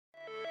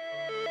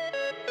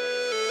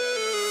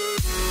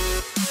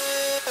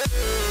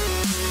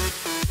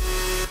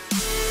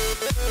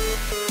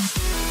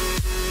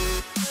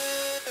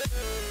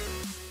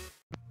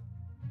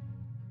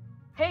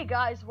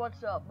guys,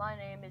 what's up? My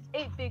name is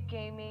 8-Bit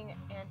Gaming,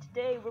 and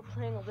today we're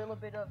playing a little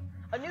bit of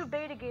a new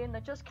beta game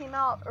that just came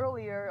out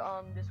earlier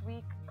this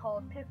week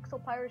called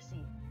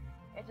Piracy.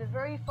 It's a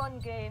very fun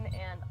game,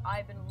 and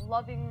I've been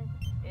loving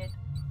it.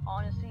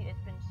 Honestly, it's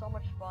been so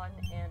much fun,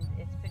 and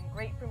it's been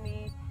great for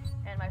me,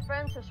 and my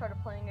friends have started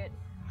playing it.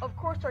 Of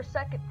course, our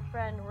second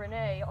friend,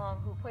 Renee,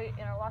 who played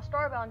in our last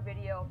Starbound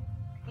video,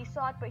 he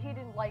saw it, but he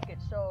didn't like it,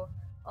 so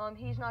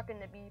he's not going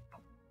to be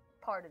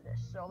part of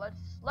this. So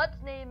let's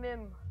name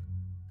him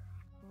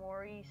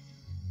Maurice,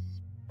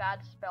 bad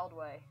spelled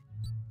way,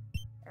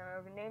 and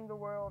we're gonna name the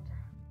world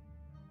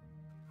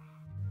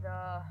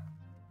the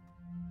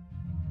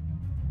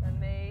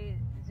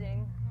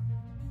Amazing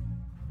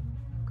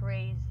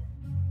Graze.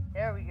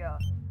 There we go.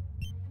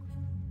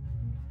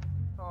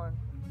 Hold on.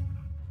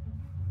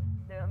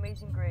 The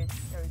Amazing Graze.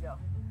 There we go.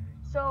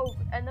 So,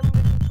 and then we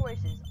make some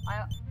choices.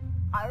 I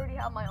already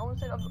have my own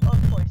set of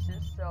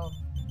choices, so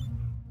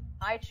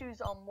I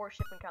choose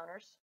warship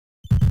encounters.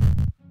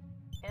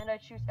 And I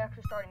choose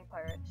extra starting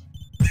pirates.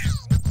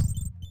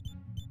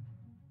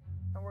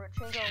 And we're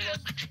gonna change our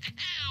look.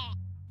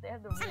 They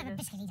have the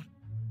weirdest.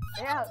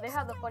 They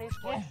have the funniest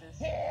voices.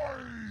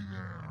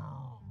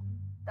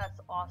 That's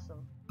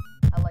awesome.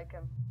 I like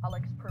him. I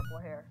like his purple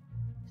hair.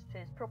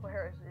 His purple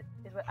hair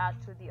is what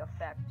adds to the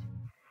effect.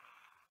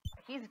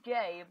 He's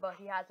gay, but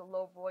he has a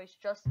low voice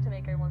just to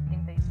make everyone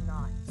think that he's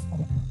not.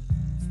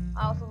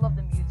 I also love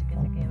the music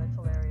in the game. It's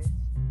hilarious.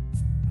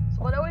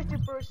 So what I always do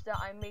first is that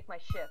I make my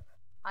ship.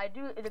 I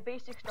do the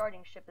basic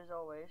starting ship as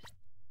always,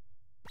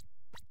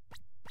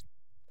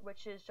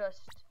 which is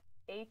just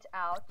 8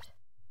 out,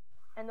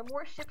 and the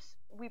more ships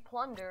we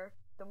plunder,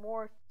 the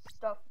more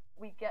stuff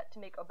we get to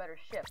make a better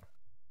ship.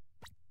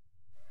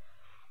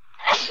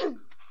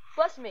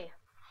 Bless me.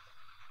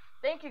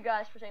 Thank you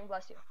guys for saying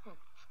bless you.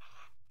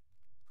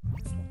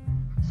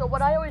 So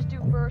what I always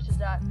do first is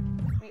that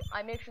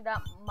I make sure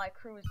that my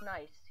crew is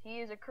nice. He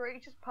is a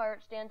courageous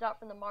pirate, stands out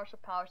from the martial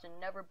powers, and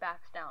never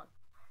backs down.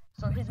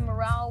 So his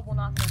morale will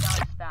not go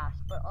down as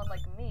fast, but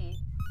unlike me,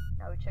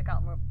 now we check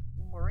out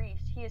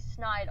Maurice, he is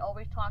snide,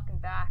 always talking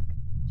back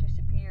to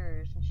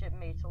superiors and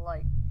shipmates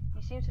alike.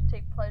 He seems to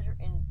take pleasure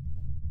in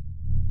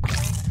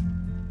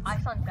I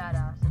sound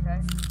badass,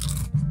 okay?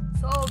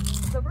 So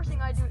the first thing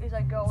I do is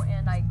I go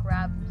and I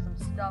grab some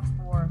stuff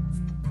for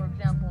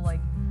example,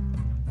 like,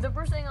 the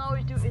first thing I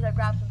always do is I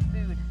grab some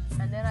food,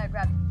 and then I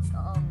grab,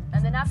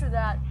 and then after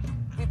that,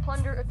 we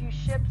plunder a few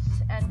ships,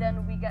 and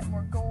then we get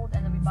more gold,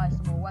 and then we buy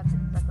some more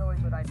weapons. That's always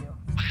what I do.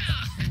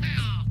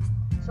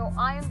 So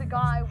I am the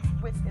guy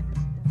with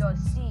the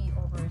C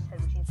over his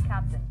head, which means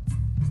captain.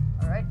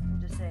 Alright?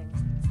 I'm just saying.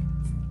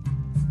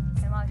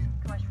 Can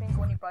my screen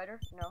go any brighter?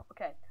 No?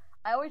 Okay.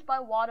 I always buy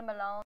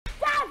watermelon.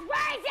 That's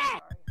racist!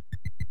 Sorry.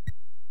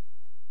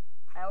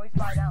 I always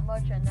buy that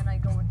much, and then I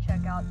go and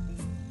check out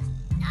the...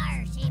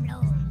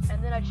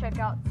 And then I check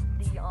out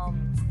the,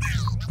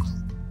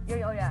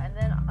 and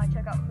then I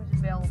check out who's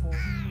available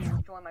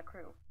to join my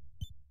crew.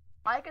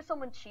 I get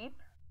someone cheap,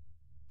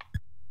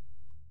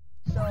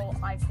 so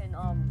I can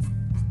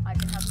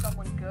have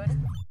someone good,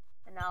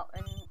 and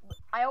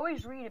I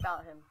always read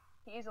about him.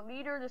 He is a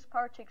leader. This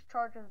pirate takes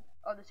charge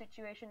of the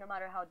situation, no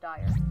matter how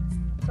dire.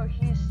 So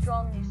he is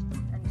strong,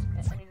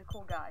 and he's a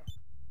cool guy.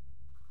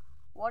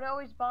 What I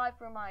always buy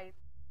for my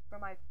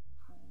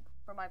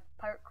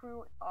pirate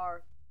crew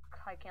are,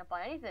 I can't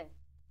buy anything.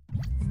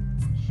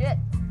 Shit.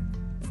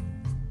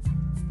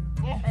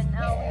 And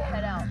now we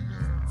head out.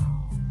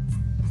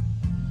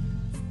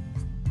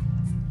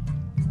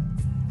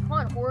 Come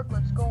on, Hork,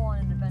 let's go on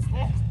an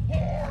adventure.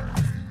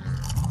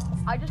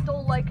 I just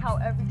don't like how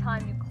every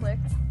time you click,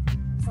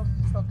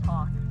 he'll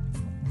talk.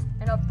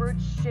 And a bird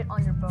shit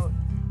on your boat.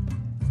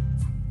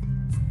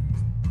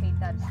 Hate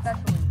that,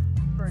 especially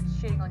birds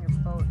shitting on your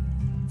boat.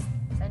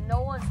 And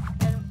no one,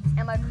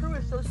 and my crew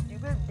is so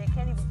stupid, they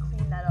can't even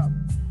clean that up.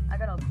 I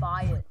gotta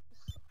buy it.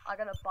 I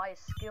gotta buy a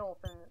skill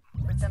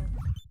for them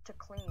to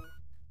clean.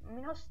 I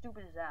mean, how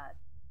stupid is that?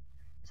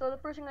 So the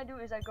first thing I do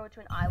is I go to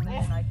an island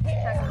and I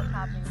check out what's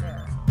happening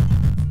there.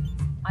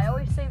 I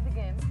always save the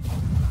game.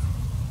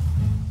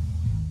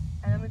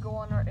 And then we go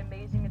on our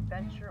amazing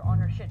adventure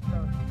on our shit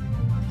boat.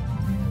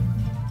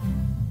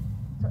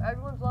 So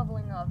everyone's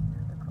leveling up,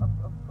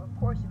 of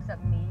course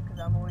except me, because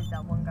I'm always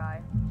that one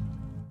guy.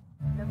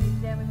 And then we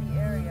examine the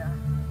area.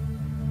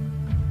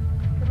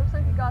 It looks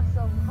like we got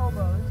some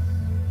hobos.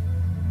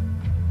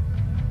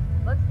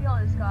 Let's be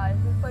honest, guys,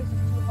 this place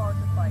is too hard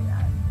to fight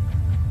at.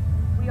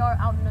 We are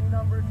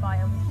outnumbered by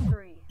at least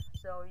 3,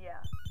 so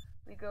yeah.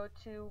 We go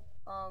to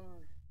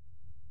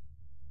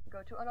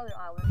another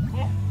island.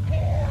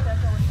 Check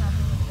out what's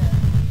happening there.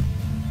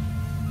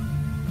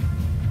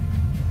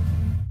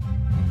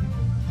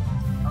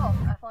 Oh,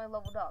 I finally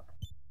leveled up.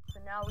 So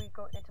now we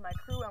go into my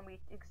crew and we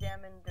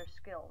examine their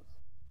skills.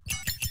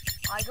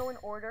 I go in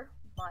order,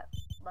 but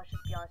let's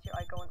just be honest here,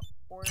 I go in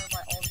order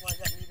by all the ones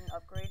that need an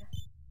upgrade.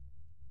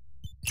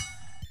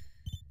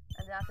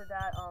 And then after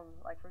that,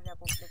 like for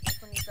example, if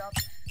this one needs up,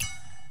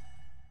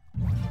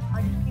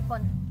 I just keep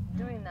on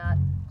doing that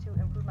to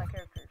improve my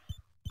characters.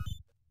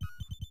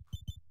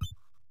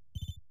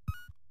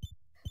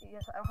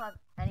 yes, I don't have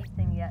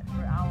anything yet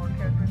for our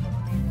characters of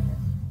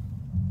amazingness.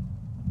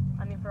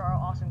 I mean, for our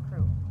awesome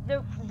crew.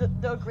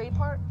 The great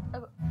part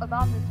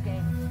about this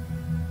game.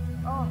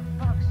 Oh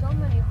fuck, so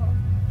many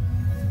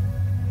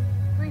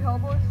 3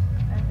 hobos,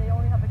 and they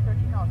only have like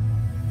 13 health.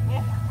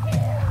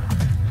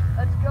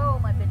 Let's go,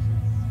 my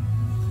bitches.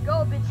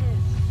 Go,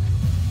 bitches.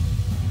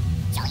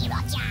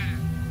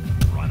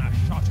 Run a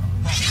shot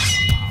across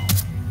the bow.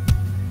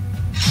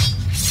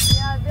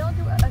 Yeah, they don't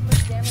do as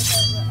much damage as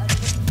the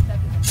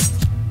expected.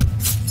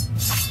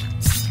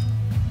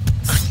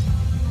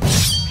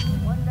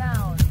 1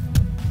 down.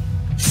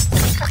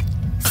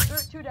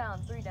 2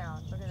 down, 3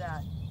 down. Look at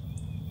that.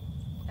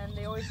 And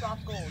they always drop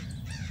gold.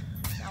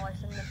 Now I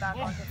send them back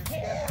onto the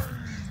ship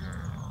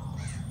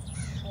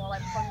while I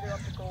plunder up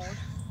the gold.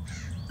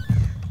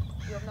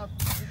 You open up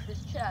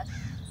this chest.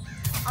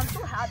 I'm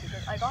so happy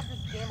because I got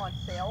this game on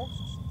sale.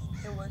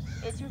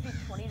 It's usually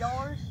 $20,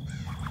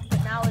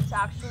 but now it's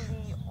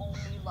actually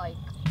only like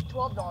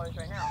 $12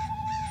 right now.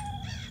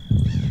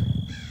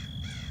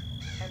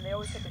 And they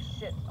always take a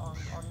shit on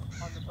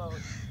the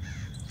boat.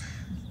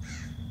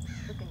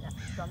 Freaking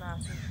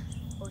dumbasses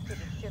always take a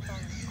shit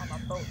on my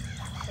boat.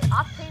 Like,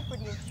 I've paid for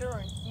the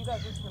insurance. You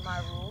guys listen to my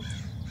rules.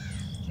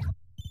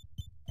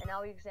 And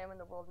now we examine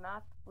the world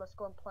map. Let's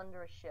go and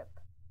plunder a ship.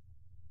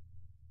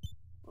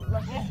 We're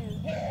gonna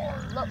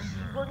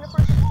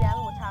first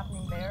examine what's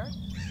happening there,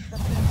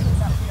 just to ensure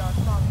that we are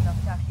strong enough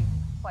to actually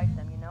fight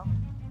them, you know?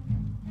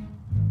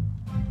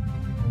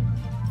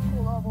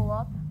 We'll level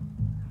up.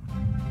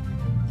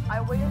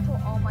 I wait until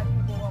all my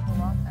people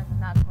level up, and then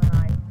that's when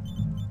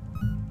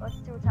let's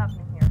see what's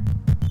happening here.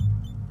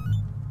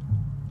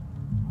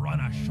 Run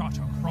a shot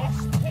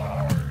across the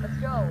bow. Let's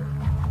go.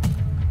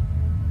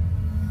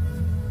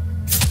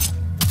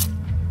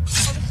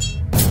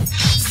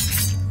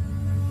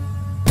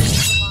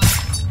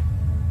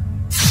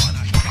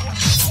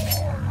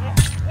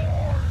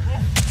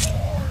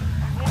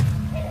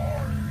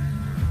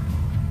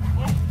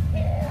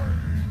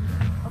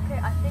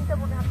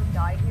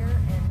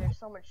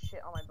 So much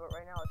shit on my boat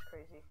right now, it's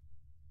crazy.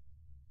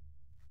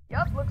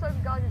 Yep, looks like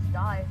we gotta just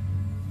die.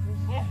 We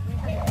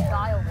just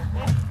die over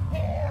here.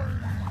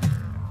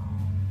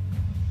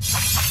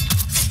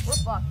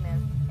 We're fucked, man.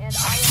 And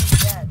I am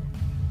dead.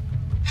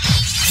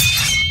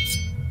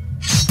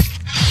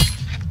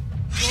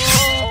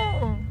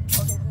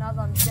 Okay, so now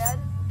that I'm dead,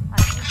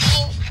 as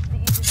usual, the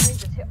easiest thing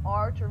is just hit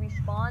R to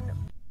respawn.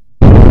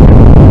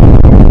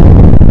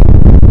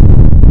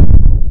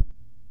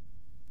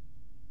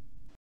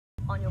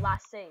 On your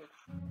last save.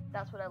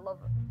 That's what I love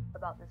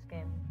about this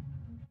game.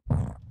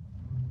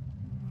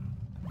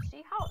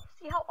 See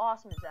how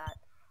awesome is that?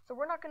 So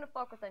we're not gonna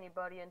fuck with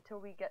anybody until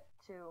we get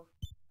some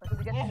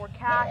more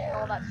cash and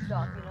all that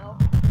stuff, you know?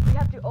 We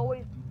have to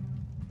always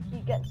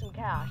keep getting some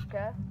cash,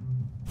 okay?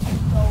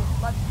 So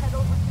let's head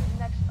over to the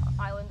next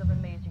island of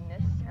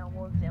amazingness and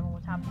we'll examine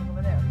what's happening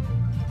over there.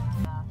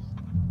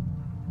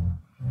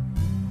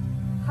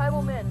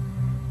 Highwaymen.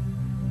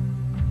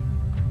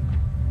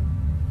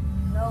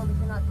 No, we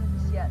cannot do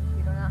this yet.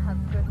 We do not have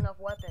good enough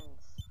weapons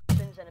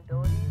and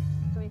abilities,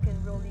 so we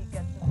can really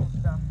get some cool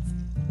stuff.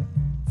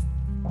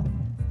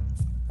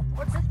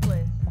 What's this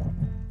place?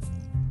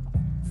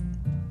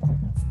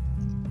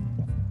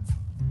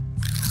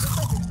 This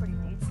place is pretty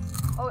neat.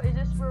 Oh, is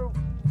this where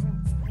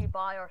we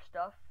buy our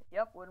stuff?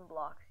 Yep, wooden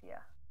blocks,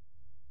 yeah.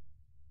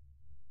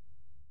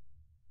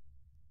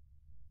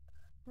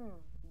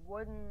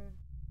 Wooden...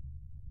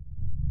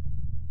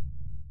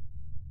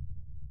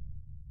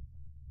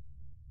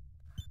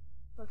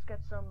 Let's get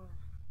some...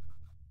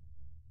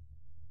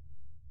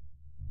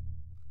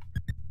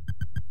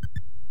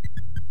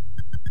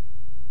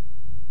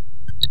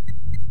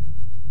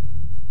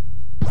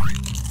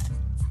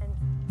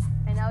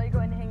 And now we go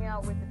and hang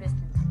out with the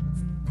bitches.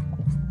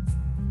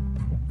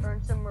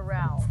 Earn some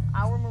morale.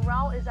 Our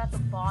morale is at the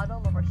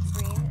bottom of our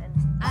screen and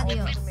all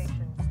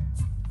information.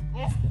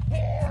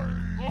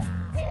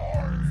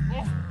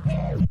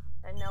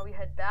 And now we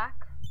head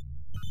back.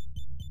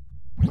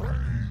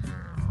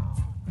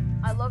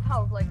 I love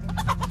how like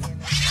fucking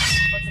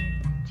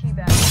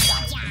teabag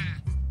guys.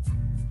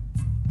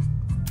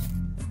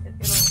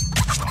 It'll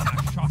Run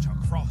a shot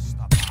across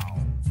the bow.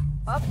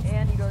 up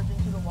and he goes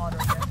into the water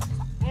again.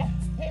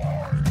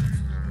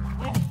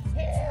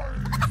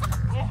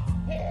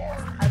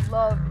 I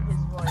love his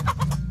voice.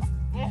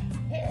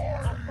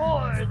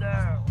 Ahoy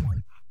there!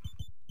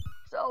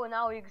 So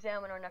now we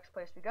examine our next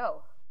place we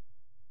go.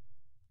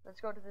 Let's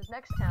go to this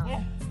next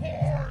town.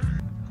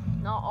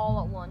 Not all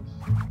at once.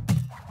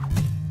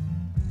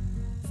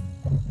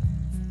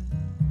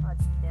 God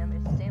damn,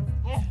 it's the same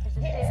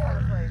kind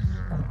of place.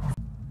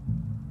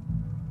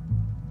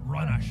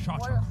 Run a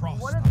shot across.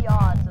 What are the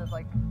odds of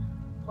like?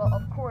 Well,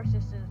 of course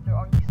there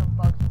are some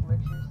bugs and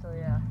glitches, so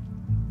yeah.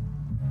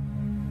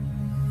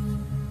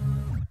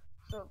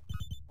 So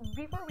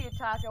before we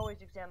attack, I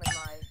always examine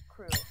my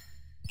crew,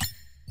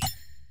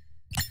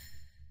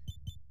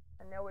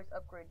 and I always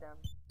upgrade them.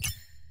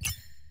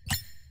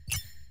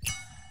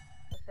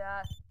 Like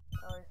that,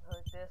 I always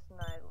like this,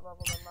 and I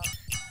level them up.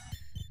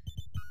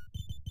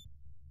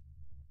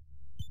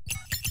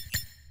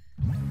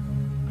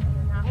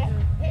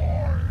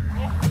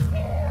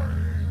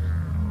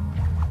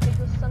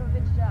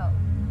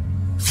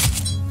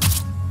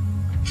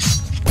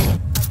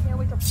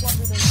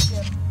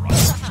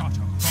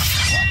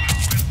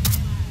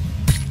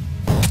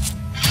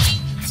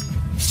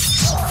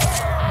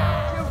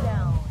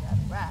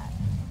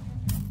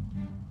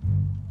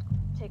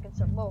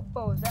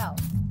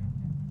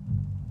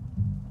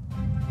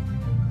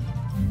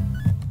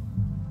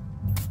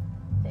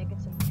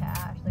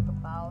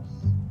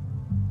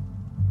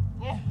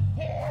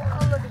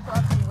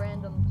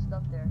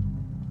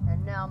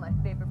 now my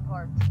favorite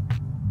part.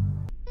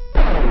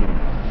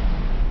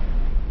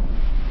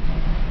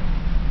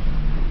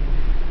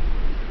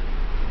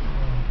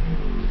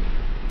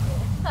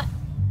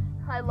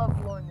 I love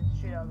blowing the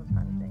shit out of those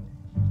kind of things.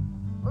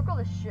 Look at all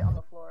this shit on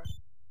the floor.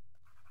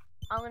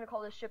 I'm gonna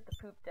call this ship the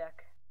poop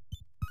deck.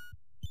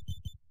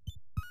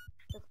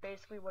 That's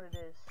basically what it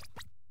is.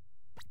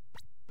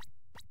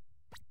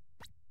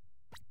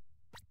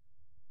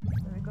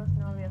 There we go, so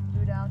now we have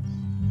food out.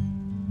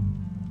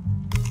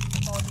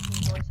 I'll just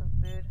enjoy some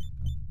food.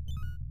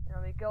 And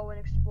then we go and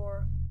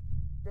explore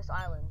this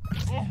island.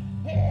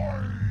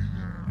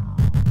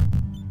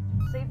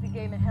 Save the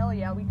game, and hell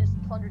yeah, we just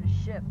plundered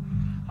a ship.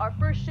 Our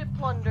first ship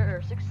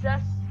plunder!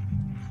 Success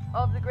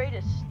of the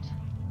greatest.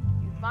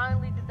 We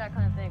finally did that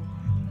kind of thing.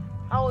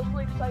 I was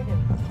really excited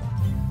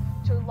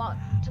to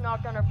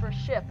knock down our first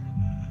ship,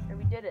 and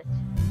we did it.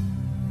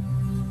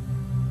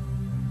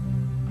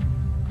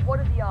 What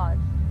are the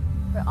odds?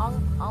 But I'm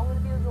gonna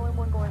be the only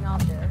one going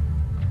out there.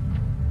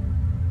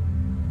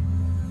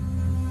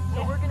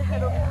 So we're gonna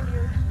head over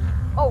here.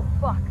 Oh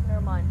fuck!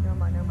 Never mind.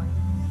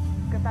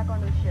 Get back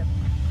onto the ship.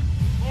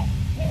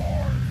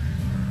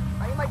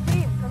 I need my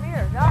team. Come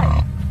here,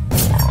 guys.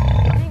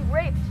 I'm being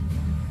raped.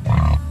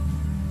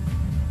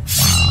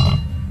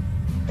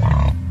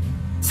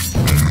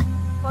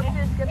 Fuck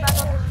this. Get back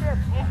on the ship.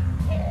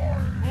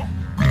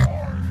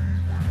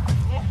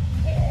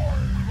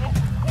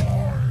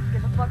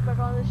 Get the fuck back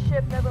on the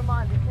ship. Never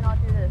mind. We cannot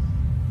do this.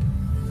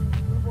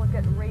 We will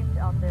get raped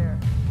out there.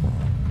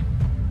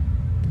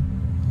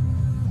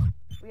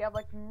 We have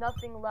like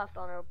nothing left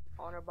on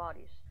our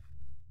bodies.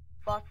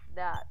 Fuck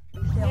that.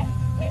 We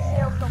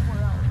sail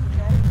somewhere else,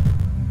 okay?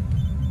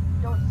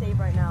 Don't save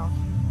right now.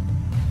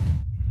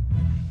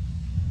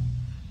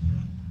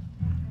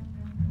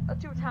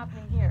 Let's see what's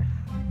happening here.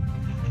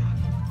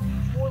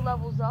 More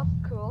levels up,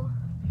 cool.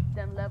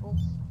 Them levels.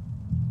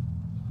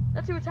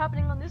 Let's see what's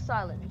happening on this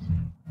island.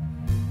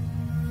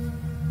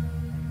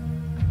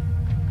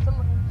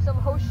 Some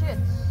ho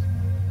shits.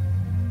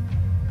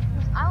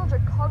 These islands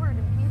are covered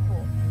in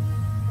people.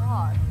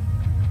 God.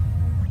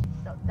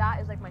 So that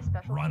is like my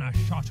special. Run a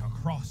shot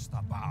across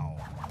the bow.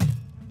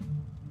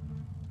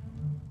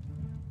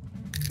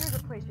 Here's a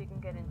place we can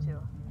get into.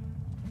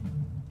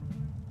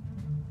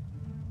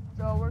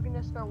 So we're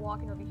gonna start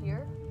walking over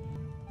here.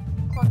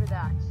 Plunder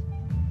that.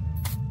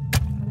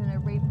 And then I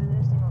rape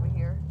this thing over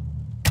here.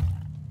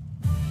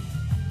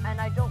 And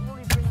I don't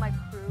really bring my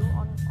crew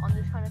on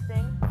this kind of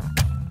thing.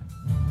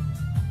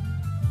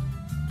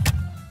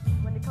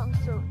 When it comes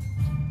to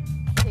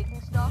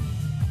taking stuff,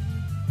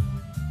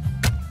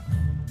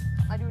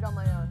 I do it on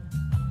my own.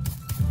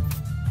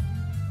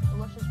 So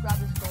let's just grab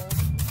this gold.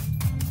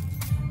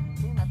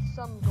 Damn, that's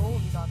some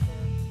gold we got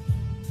there.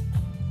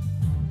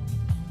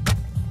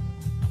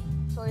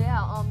 So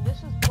yeah, this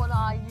is what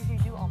I usually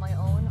do on my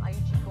own. I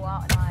usually go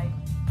out and I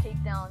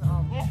take down,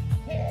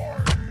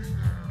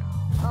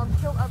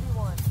 kill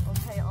everyone.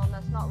 Okay,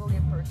 that's not really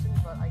a person,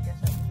 but I guess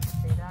I can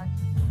say that.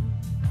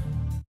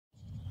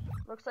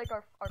 Looks like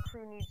our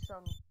crew needs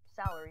some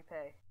salary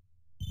pay.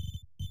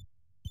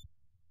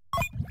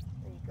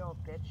 There you go,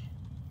 bitch.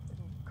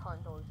 Fucking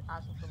cunt always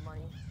asking for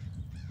money.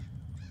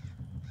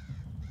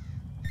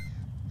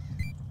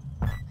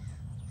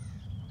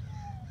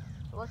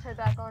 So let's head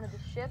back onto the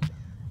ship.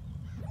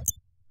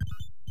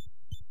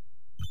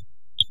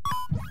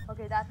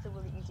 Okay, that's a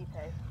really easy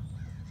pay.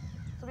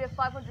 So we have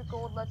 500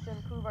 gold. Let's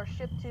improve our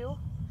ship too.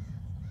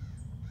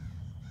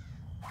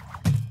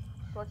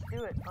 So let's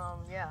do it.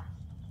 Yeah.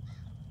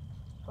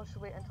 Let's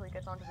wait until he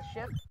gets onto the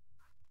ship.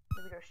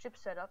 Then we get our ship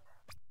set up.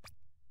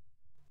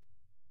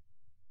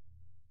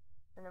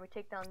 And then we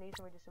take down these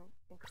and we just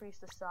increase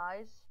the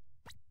size.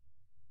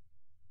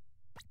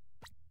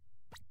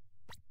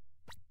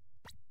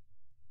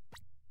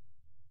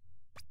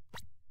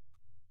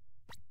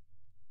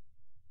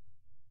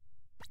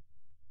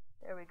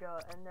 There we go,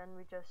 and then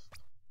we just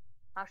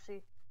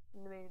actually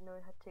we know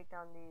how to take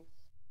down these.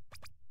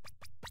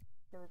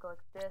 Then we go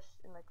like this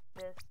and then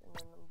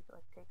we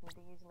like taking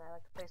these, and I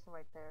like to place them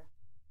right there.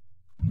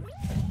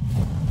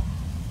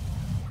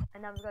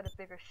 And now we've got a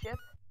bigger ship.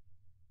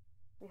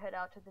 We head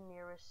out to the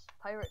nearest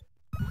pirate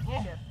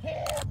ship.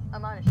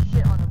 I'm on a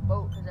shit on a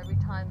boat because every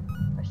time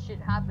a shit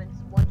happens,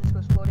 one just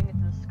goes floating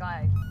into the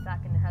sky,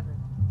 back into heaven.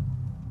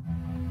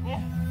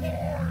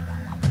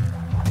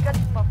 Got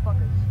these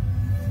motherfuckers.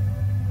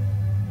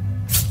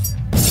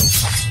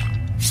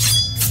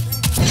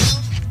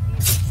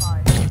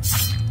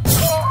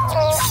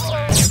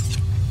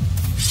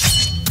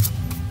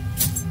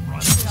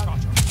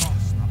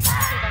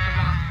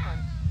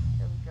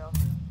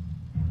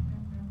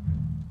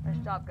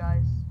 Job,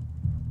 guys.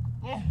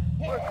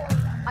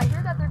 I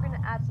hear that they're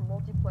gonna add some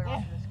multiplayer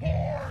onto this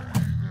game.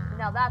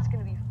 Now that's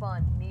gonna be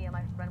fun. Me and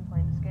my friend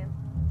playing this game.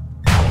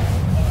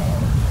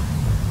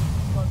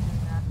 Love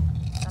doing that.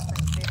 That's my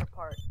favorite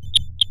part.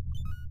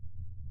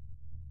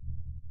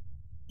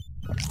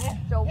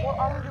 So what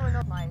I'm doing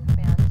with my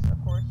fans, of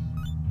course.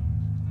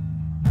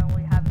 I don't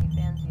really have any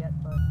fans yet,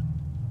 but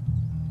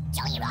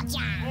let's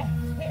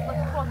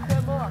fuck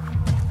them up.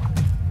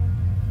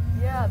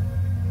 Yeah,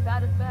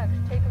 bad effects.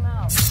 Take them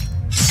out.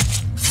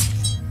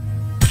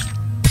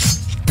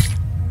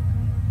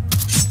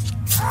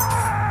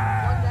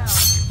 One down.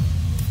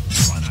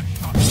 Run a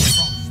shot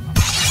across the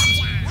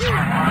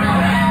Slow-mo.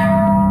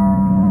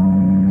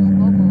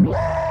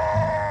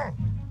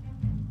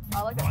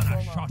 I like that Run a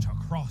slow-mo. shot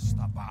across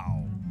the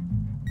bow.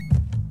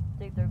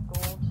 Take their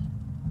gold.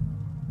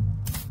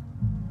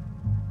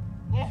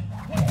 And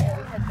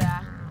we head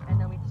back, and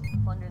then we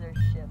just plunder their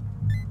ship.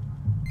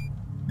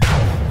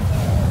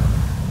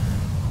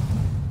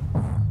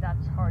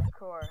 That's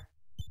hardcore.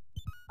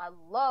 I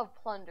love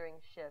plundering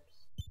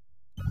ships.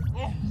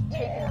 Just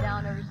taking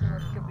down every single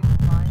ship we can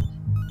find.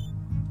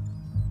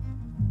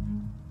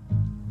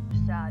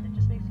 Sad. It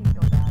just makes me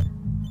feel bad.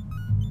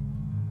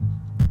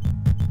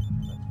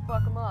 Let's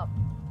fuck them up.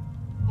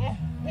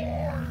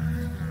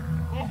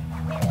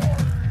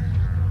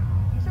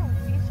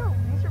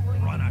 These are really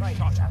Run good a fights,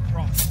 shot actually.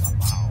 across the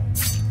bow.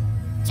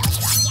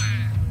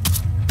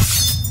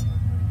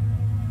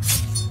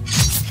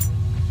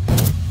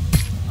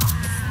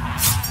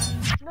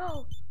 No!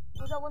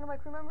 Was that one of my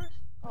crew members?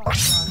 Oh my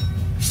god.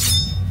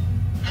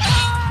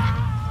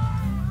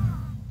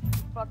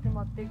 Fucked him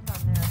up big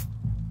time there.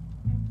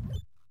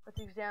 Let's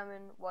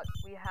examine what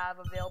we have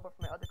available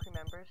for my other crew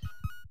members.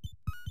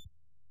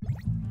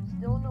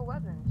 Still no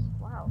weapons.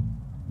 Wow.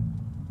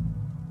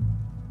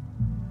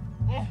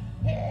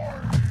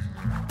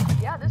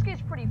 Yeah, this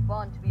game's pretty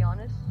fun, to be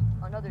honest.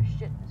 Another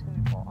ship is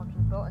going to fall onto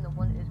the boat, and the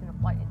one is going to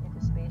fly into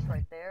space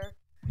right there.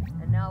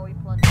 And now we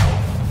plunder.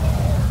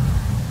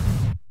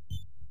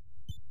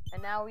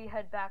 And now we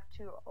head back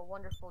to a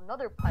wonderful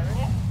another pirate.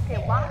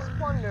 Okay, last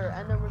plunder,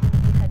 and then we're going to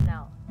be heading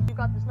out. We've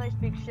got this nice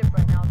big ship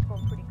right now. It's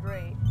going pretty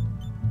great.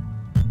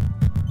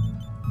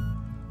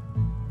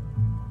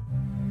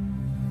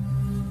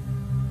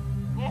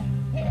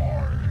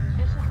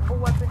 This is a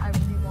weapon I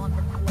really want,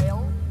 the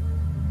flail.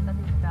 That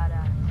thing's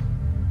badass.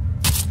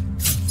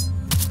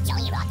 Run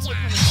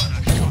a shot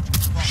across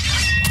the bow.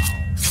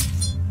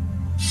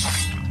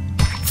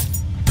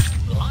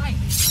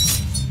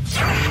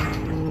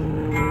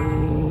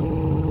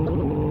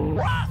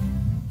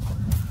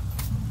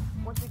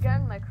 Once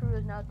again, my crew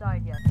has not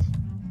died yet.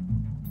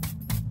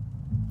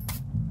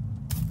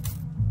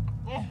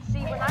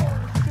 See, when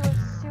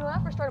I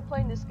first started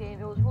playing this game,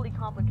 it was really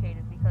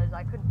complicated because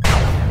I couldn't.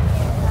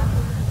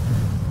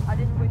 I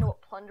didn't really know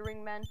what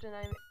plundering meant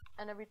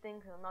and everything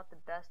because I'm not the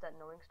best at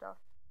knowing stuff.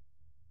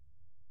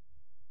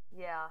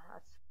 Yeah,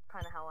 that's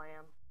kind of how I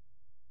am.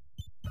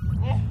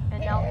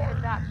 And now we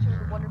head back to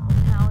the wonderful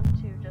town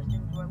to just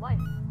enjoy life.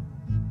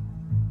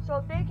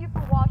 So thank you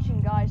for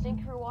watching, guys. Thank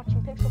you for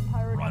watching Pixel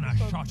Pirate Run a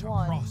episode shot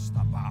 1. across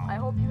the bow. I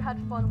hope you had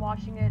fun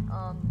watching it.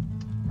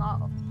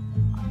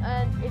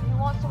 And if you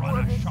want some Run more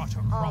a of this, shot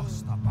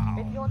across the bow.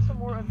 if you want some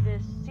more of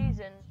this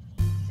season,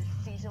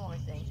 what am I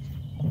saying?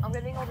 I'm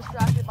getting all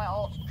distracted by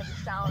all of the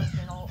sounds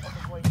and all of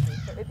the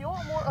voices. So if you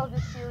want more of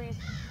this series,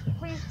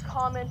 please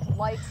comment,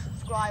 like,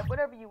 subscribe,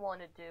 whatever you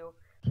want to do.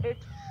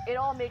 It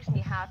all makes me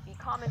happy.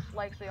 Comments,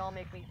 likes, they all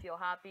make me feel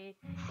happy,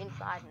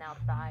 inside and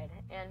outside.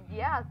 And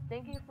yeah,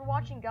 thank you for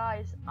watching,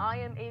 guys. I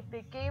am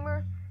 8-Bit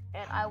Gamer,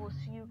 and I will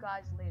see you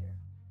guys later.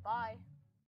 Bye.